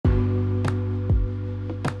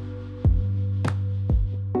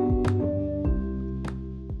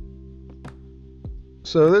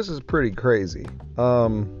So this is pretty crazy.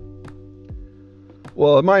 Well,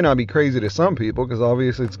 it might not be crazy to some people because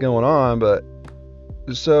obviously it's going on, but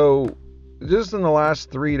so just in the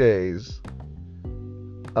last 3 days,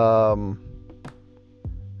 Mr.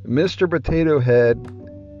 Potato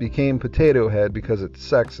Head became Potato Head because it's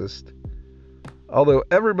sexist. Although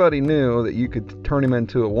everybody knew that you could turn him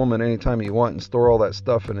into a woman anytime you want and store all that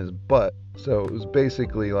stuff in his butt. So it was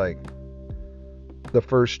basically like the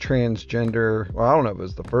first transgender. Well, I don't know if it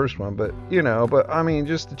was the first one, but I mean,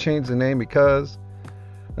 just to change the name because.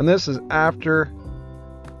 And this is after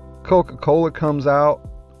Coca-Cola comes out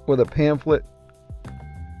with a pamphlet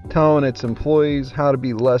telling its employees how to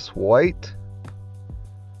be less white.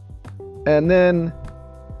 And then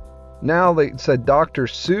now they said Dr.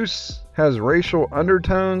 Seuss has racial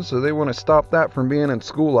undertones, so they want to stop that from being in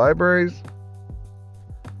school libraries.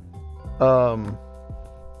 And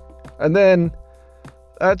then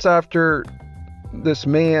that's after this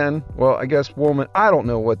man, well, I guess woman, I don't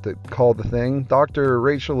know what to call the thing, Dr.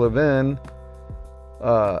 Rachel Levin,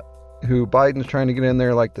 who Biden's trying to get in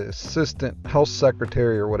there like the assistant health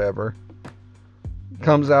secretary or whatever,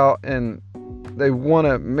 comes out and they want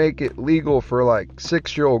to make it legal for like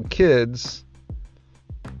 6-year-old kids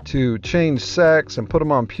to change sex and put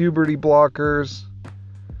them on puberty blockers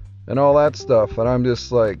and all that stuff. And I'm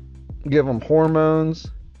just like, give them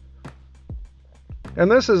hormones. And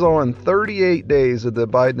this is on 38 days of the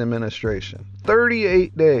Biden administration.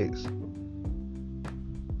 38 days.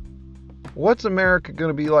 What's America going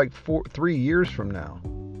to be like 3 years from now?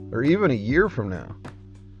 Or even a year from now?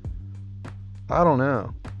 I don't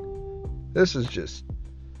know. This is just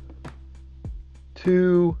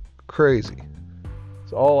too crazy.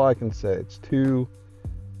 That's all I can say. It's too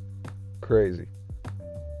crazy.